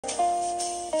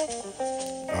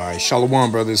All right,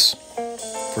 Shalom, brothers.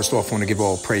 First off, I want to give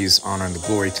all praise, honor, and the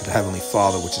glory to the Heavenly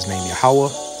Father, which is named Yahweh,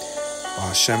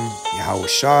 Ba'Hashem Yahweh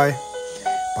Shai,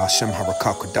 Ba'Hashem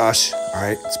Harakah Kodash. All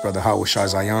right, it's Brother Yahweh Shai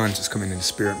Zion, just coming in the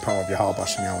spirit and power of Yahweh,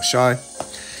 Ba'Hashem Yahweh Shai.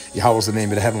 Yahweh is the name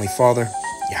of the Heavenly Father.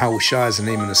 Yahweh Shai is the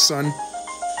name of the Son.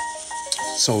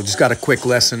 So just got a quick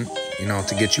lesson,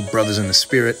 to get you brothers in the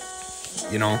spirit,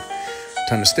 to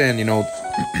understand,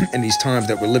 in these times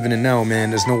that we're living in now,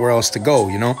 man, there's nowhere else to go,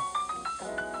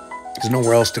 There's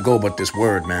nowhere else to go but this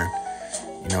word, man.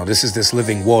 This is this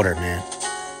living water,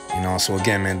 man. So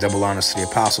again, man, double honors to the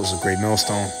apostles of Great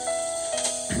Millstone.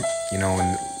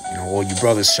 And all you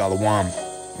brothers, Shalom,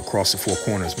 across the four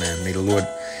corners, man. May the Lord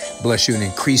bless you and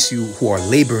increase you who are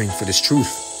laboring for this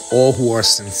truth. All who are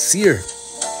sincere.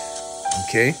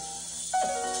 Okay?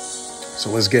 So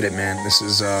let's get it, man. This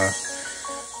is,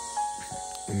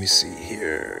 let me see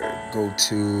here. Go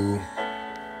to...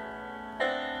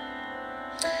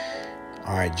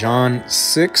 All right, John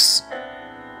 6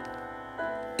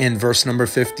 in verse number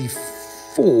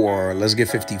 54. Let's get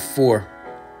 54.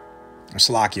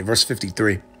 Salakia, verse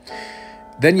 53.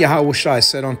 Then Yahweh Shai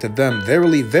said unto them,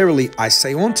 Verily, verily, I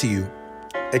say unto you,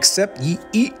 except ye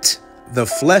eat the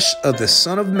flesh of the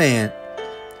Son of Man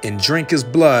and drink his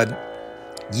blood,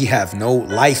 ye have no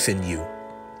life in you.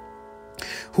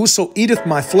 Whoso eateth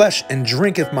my flesh and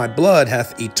drinketh my blood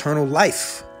hath eternal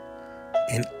life,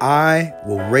 and I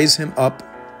will raise him up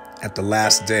at the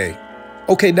last day.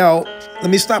 Okay, now, let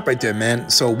me stop right there, man.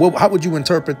 So how would you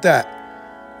interpret that?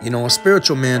 A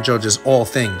spiritual man judges all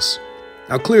things.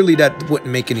 Now, clearly that wouldn't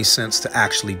make any sense to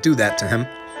actually do that to him,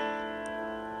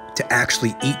 to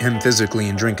actually eat him physically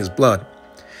and drink his blood.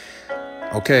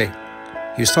 Okay,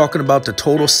 he was talking about the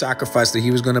total sacrifice that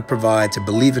he was going to provide. To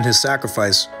believe in his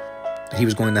sacrifice, that he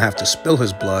was going to have to spill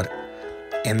his blood,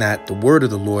 and that the word of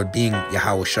the Lord being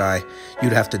Yahweh Shai,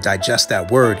 you'd have to digest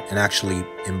that word and actually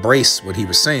embrace what he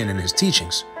was saying in his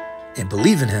teachings and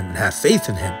believe in him and have faith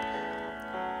in him.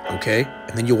 Okay?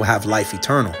 And then you will have life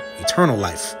eternal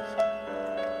life.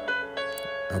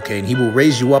 Okay? And he will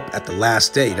raise you up at the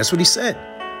last day. That's what he said.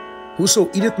 Whoso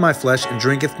eateth my flesh and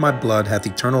drinketh my blood hath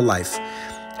eternal life,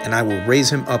 and I will raise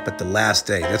him up at the last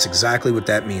day. That's exactly what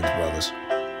that means, brothers.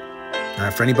 Now,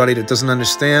 for anybody that doesn't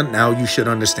understand, now you should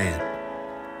understand.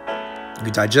 If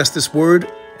you digest this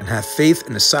word and have faith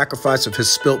in the sacrifice of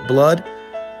his spilt blood,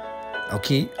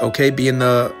 okay, being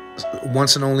the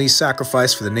once and only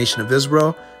sacrifice for the nation of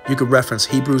Israel, you could reference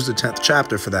Hebrews, the 10th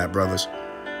chapter for that, brothers.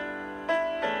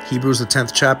 Hebrews, the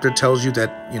 10th chapter tells you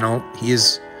that, he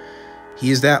is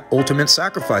that ultimate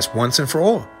sacrifice once and for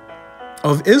all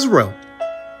of Israel,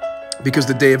 because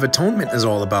the Day of Atonement is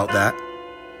all about that.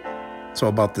 It's all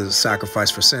about the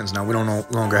sacrifice for sins. Now, we don't no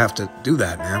longer have to do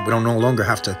that, man. We don't no longer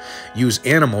have to use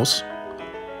animals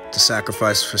to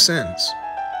sacrifice for sins.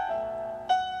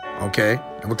 Okay?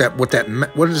 And what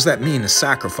does that mean, a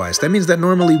sacrifice? That means that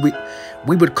normally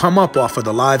we would come up off of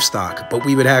the livestock, but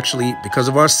we would actually, because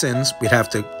of our sins, we'd have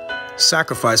to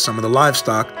sacrifice some of the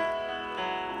livestock,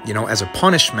 as a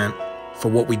punishment for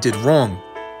what we did wrong,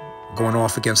 going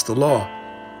off against the law.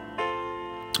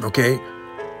 Okay?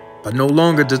 But no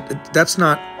longer,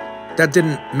 that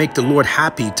didn't make the Lord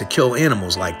happy to kill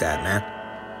animals like that, man.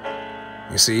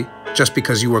 You see, just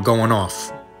because you were going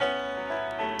off.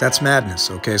 That's madness,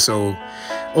 okay? So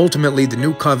ultimately, the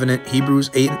new covenant,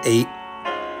 Hebrews 8 and 8,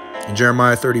 and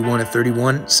Jeremiah 31 and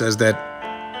 31 says that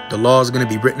the law is going to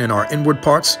be written in our inward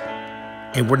parts,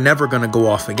 and we're never going to go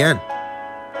off again.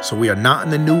 So we are not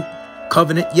in the new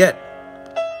covenant yet,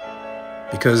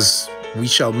 because we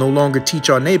shall no longer teach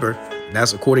our neighbor.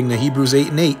 That's according to Hebrews 8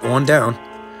 and 8 on down.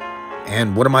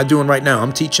 And what am I doing right now?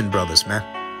 I'm teaching brothers, man.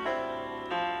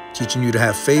 Teaching you to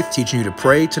have faith, teaching you to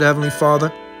pray to the Heavenly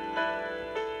Father,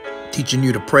 teaching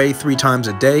you to pray 3 times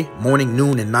a day, morning,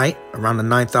 noon, and night, around the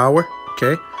 9th hour,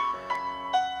 okay?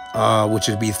 Which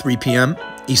would be 3 p.m.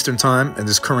 Eastern time at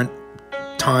this current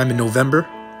time in November.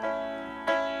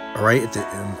 All right,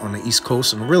 on the East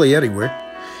Coast and really anywhere.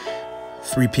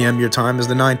 3 p.m. your time is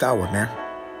the 9th hour, man.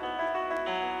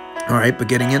 All right, but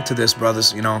getting into this,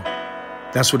 brothers,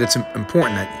 that's what it's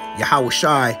important, that Yahweh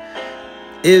Shai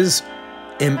is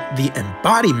in the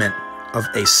embodiment of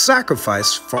a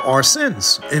sacrifice for our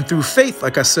sins. And through faith,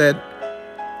 like I said,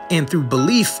 and through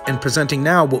belief and presenting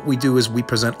now, what we do is we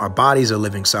present our bodies a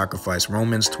living sacrifice.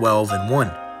 Romans 12 and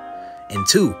 1 and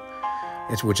 2,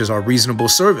 which is our reasonable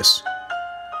service.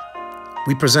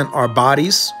 We present our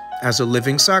bodies as a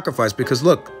living sacrifice because,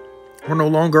 look, we're no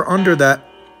longer under that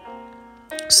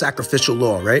sacrificial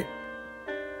law, right?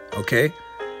 Okay?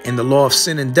 In the law of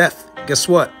sin and death, guess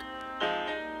what?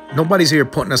 Nobody's here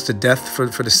putting us to death for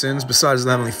the sins besides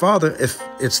the Heavenly Father, if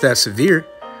it's that severe.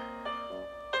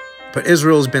 But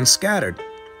Israel has been scattered.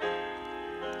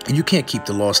 And you can't keep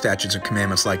the law, statutes, and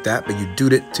commandments like that, but you do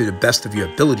it to the best of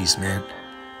your abilities, man.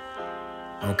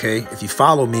 Okay? If you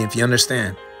follow me, if you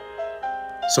understand.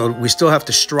 So we still have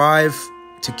to strive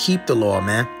to keep the law,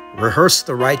 man. Rehearse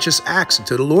the righteous acts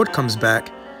until the Lord comes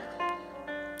back.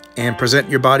 And present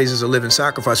your bodies as a living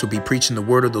sacrifice. We'll be preaching the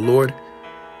word of the Lord.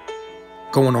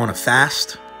 Going on a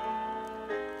fast.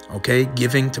 Okay?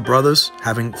 Giving to brothers.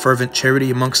 Having fervent charity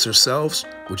amongst yourselves,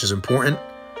 which is important.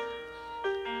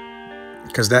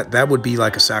 Because that would be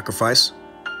like a sacrifice.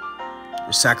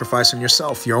 You're sacrificing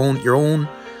yourself, your own,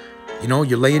 you know,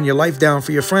 you're laying your life down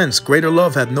for your friends. Greater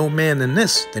love hath no man than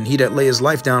this, than he that lay his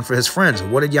life down for his friends.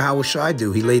 And what did Yahushua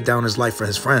do? He laid down his life for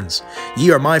his friends.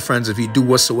 Ye are my friends if you do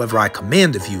whatsoever I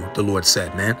command of you, the Lord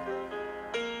said, man.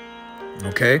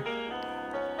 Okay?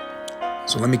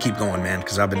 So let me keep going, man,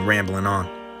 because I've been rambling on.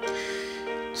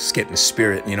 Just getting the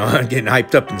spirit, you know, getting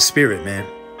hyped up in the spirit, man.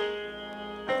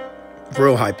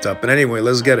 Real hyped up. But anyway,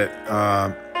 let's get it.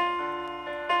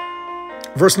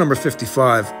 Verse number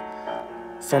 55.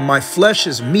 For my flesh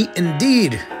is meat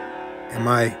indeed, and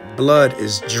my blood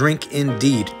is drink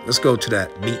indeed. Let's go to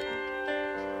that. Meat.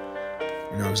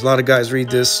 You know, there's a lot of guys read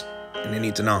this, and they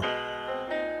need to know.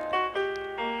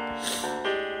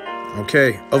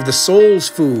 Okay. Of the soul's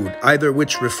food, either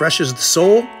which refreshes the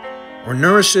soul, or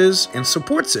nourishes and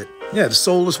supports it. Yeah, the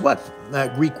soul is what?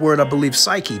 That Greek word, I believe,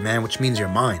 psyche, man, which means your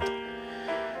mind.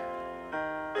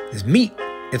 Is meat.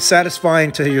 It's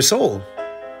satisfying to your soul.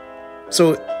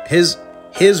 So his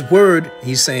word,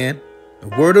 he's saying, the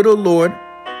word of the Lord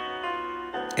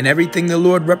and everything the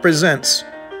Lord represents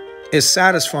is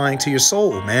satisfying to your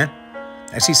soul, man.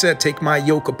 As he said, take my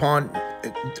yoke upon,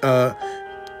 I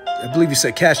believe he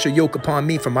said, cast your yoke upon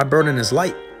me, for my burden is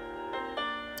light.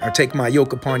 Or take my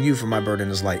yoke upon you, for my burden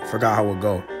is light. Forgot how it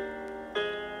go.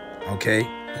 Okay.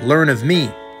 Learn of me,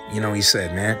 you know, he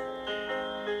said, man.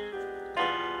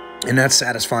 And that's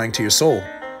satisfying to your soul.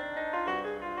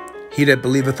 He that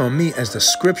believeth on me, as the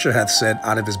scripture hath said,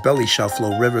 out of his belly shall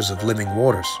flow rivers of living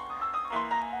waters.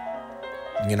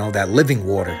 You know, that living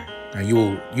water. And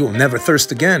you will never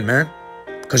thirst again, man.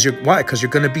 Why? Because you're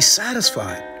going to be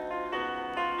satisfied.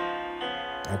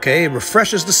 Okay? It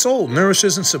refreshes the soul,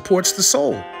 nourishes and supports the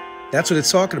soul. That's what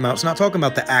it's talking about. It's not talking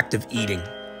about the act of eating.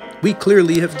 We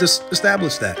clearly have just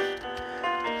established that.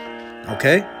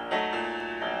 Okay?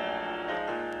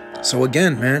 So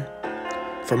again, man,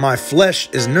 for my flesh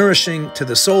is nourishing to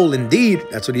the soul indeed.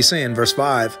 That's what he's saying, verse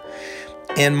 5.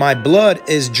 And my blood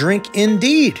is drink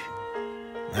indeed.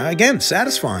 Now again,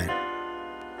 satisfying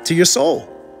to your soul.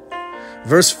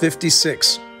 Verse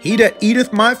 56. He that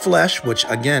eateth my flesh, which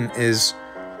again is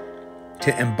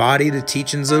to embody the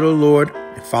teachings of the Lord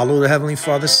and follow the Heavenly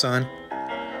Father's Son,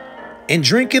 and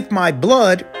drinketh my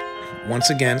blood,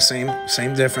 once again, same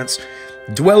difference,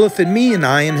 dwelleth in me and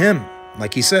I in him.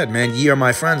 Like he said, man, ye are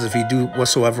my friends if you do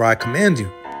whatsoever I command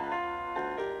you.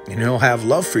 And he'll have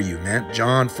love for you, man.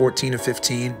 John 14 and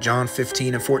 15, John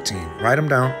 15 and 14. Write them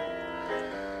down.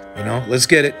 You know, let's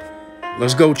get it.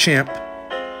 Let's go, champ.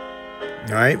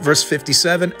 All right, verse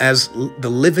 57, as the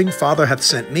living Father hath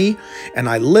sent me, and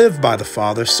I live by the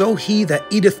Father, so he that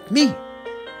eateth me,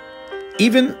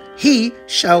 even he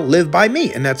shall live by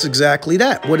me. And that's exactly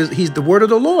that. What is he's the word of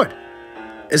the Lord.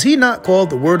 Is he not called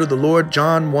the word of the Lord?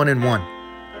 John 1 and 1.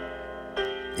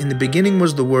 In the beginning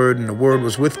was the word, and the word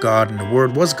was with God, and the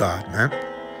word was God, man.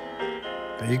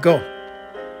 There you go.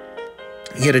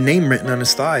 He had a name written on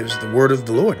his thigh. It was the word of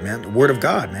the Lord, man. The word of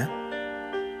God, man.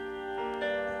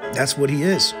 That's what he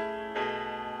is.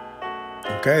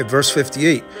 Okay, verse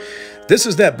 58. This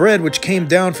is that bread which came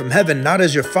down from heaven, not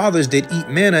as your fathers did eat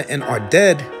manna and are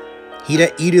dead. He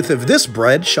that eateth of this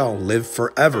bread shall live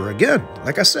forever. Again,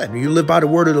 like I said, when you live by the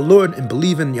word of the Lord and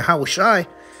believe in Yahushua,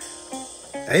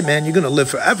 hey man, you're going to live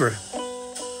forever.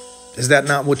 Is that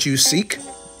not what you seek?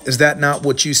 Is that not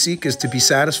what you seek, is to be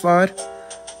satisfied?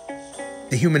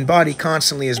 The human body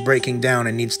constantly is breaking down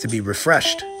and needs to be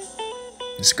refreshed.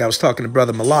 This guy was talking to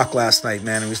Brother Malak last night,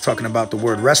 man, and he was talking about the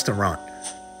word restaurant,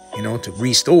 you know, to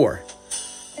restore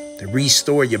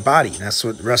your body. That's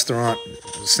what restaurant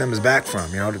stems back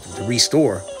from, you know, to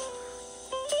restore.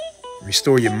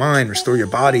 Restore your mind, restore your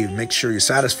body, make sure you're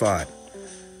satisfied.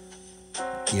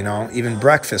 You know, even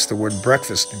breakfast, the word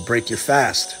breakfast, break your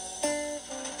fast.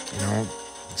 You know,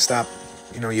 stop,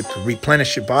 you know, you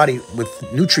replenish your body with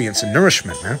nutrients and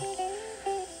nourishment, man.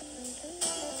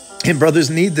 And brothers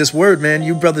need this word, man.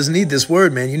 You brothers need this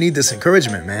word, man. You need this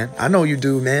encouragement, man. I know you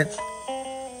do, man.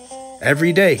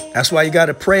 Every day. That's why you got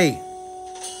to pray.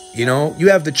 You know, you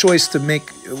have the choice to make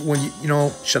when you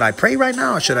know, should I pray right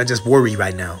now or should I just worry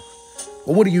right now?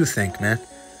 Well, what do you think, man?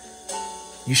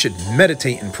 You should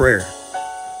meditate in prayer.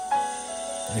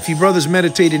 And if you brothers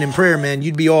meditated in prayer, man,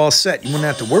 you'd be all set. You wouldn't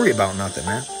have to worry about nothing,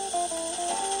 man.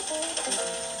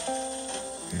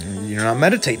 You're not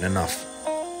meditating enough.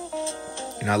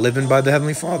 You're not living by the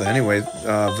Heavenly Father. Anyway,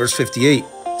 verse 58.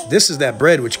 This is that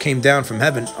bread which came down from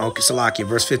heaven. Okay, Salakia,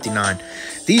 verse 59.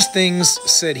 These things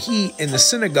said he in the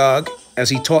synagogue as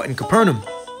he taught in Capernaum.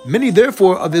 Many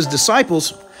therefore of his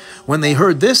disciples, when they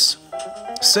heard this,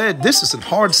 said, this is a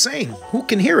hard saying. Who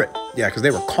can hear it? Yeah, because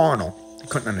they were carnal. They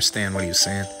couldn't understand what he was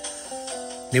saying.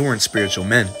 They weren't spiritual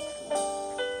men.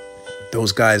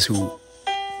 Those guys who,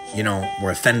 you know,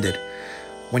 were offended.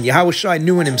 When Yahushua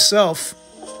knew in himself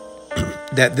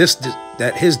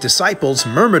that his disciples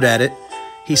murmured at it,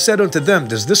 he said unto them,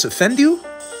 does this offend you?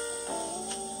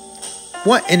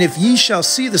 What? And if ye shall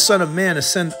see the Son of Man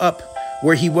ascend up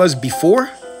where he was before,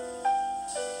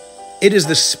 it is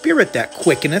the Spirit that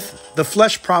quickeneth, the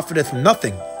flesh profiteth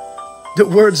nothing. The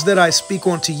words that I speak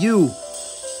unto you,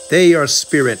 they are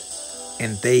spirit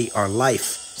and they are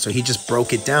life. So he just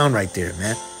broke it down right there,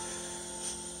 man.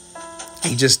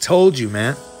 He just told you,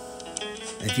 man,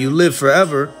 if you live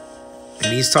forever,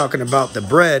 and he's talking about the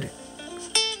bread,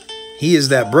 he is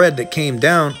that bread that came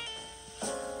down,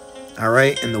 all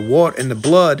right, and the water and the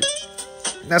blood.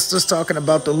 That's just talking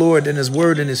about the Lord and his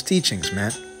word and his teachings,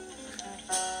 man.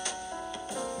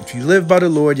 If you live by the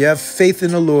Lord, you have faith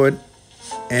in the Lord,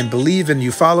 and believe and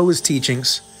you follow his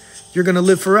teachings, you're going to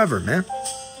live forever, man.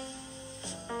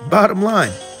 Bottom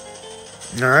line.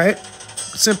 All right?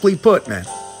 Simply put, man.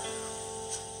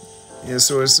 Yeah,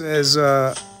 so it says,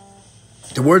 the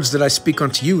words that I speak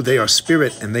unto you, they are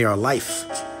spirit and they are life.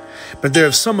 But there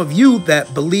are some of you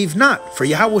that believe not. For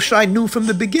Yahushua knew from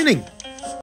the beginning